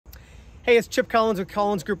Hey, it's Chip Collins with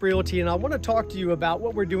Collins Group Realty, and I want to talk to you about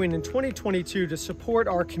what we're doing in 2022 to support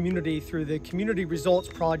our community through the Community Results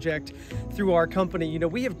Project through our company. You know,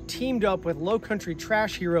 we have teamed up with Lowcountry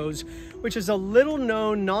Trash Heroes, which is a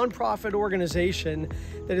little-known nonprofit organization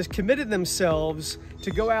that has committed themselves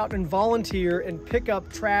to go out and volunteer and pick up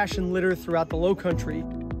trash and litter throughout the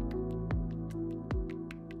Lowcountry.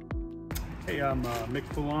 Hey, I'm Mick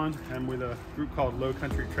Fullon. I'm with a group called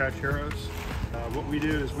Lowcountry Trash Heroes. What we do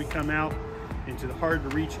is we come out into the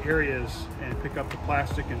hard-to-reach areas and pick up the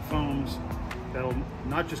plastic and foams that'll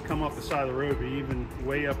not just come off the side of the road, but even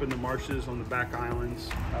way up in the marshes on the back islands.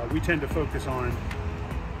 We tend to focus on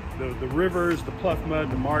the rivers, the pluff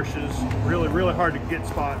mud, the marshes, really hard to get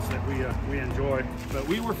spots that we enjoy. But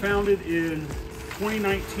we were founded in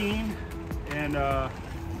 2019 and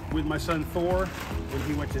with my son Thor when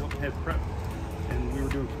he went to Hilton Head Prep, and we were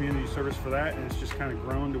doing community service for that, and it's just kind of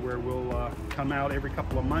grown to where we'll come out every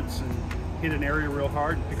couple of months and hit an area real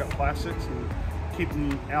hard and pick up plastics and keep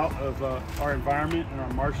them out of our environment and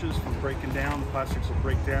our marshes from breaking down. The plastics will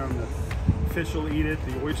break down, the fish will eat it,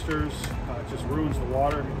 the oysters, it just ruins the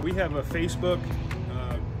water. We have a Facebook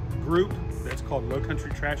group that's called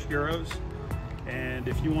Lowcountry Trash Heroes, and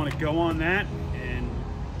if you want to go on that and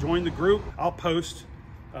join the group, I'll post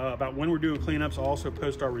about when we're doing cleanups. I'll also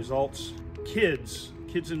post our results. Kids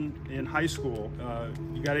in high school,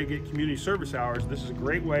 you got to get community service hours. This is a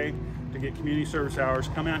great way to get community service hours.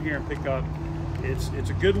 Come out here and pick up. It's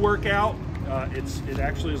a good workout. It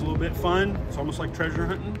actually is a little bit fun. It's almost like treasure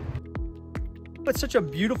hunting. It's such a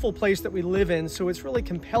beautiful place that we live in, so it's really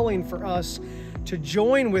compelling for us to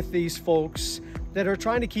join with these folks that are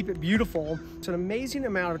trying to keep it beautiful. It's an amazing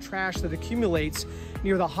amount of trash that accumulates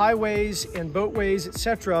near the highways and boatways,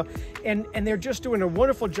 etc. And they're just doing a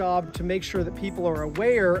wonderful job to make sure that people are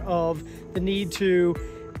aware of the need to,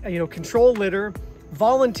 control litter,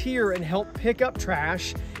 volunteer and help pick up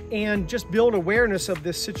trash, and just build awareness of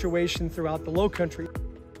this situation throughout the Lowcountry.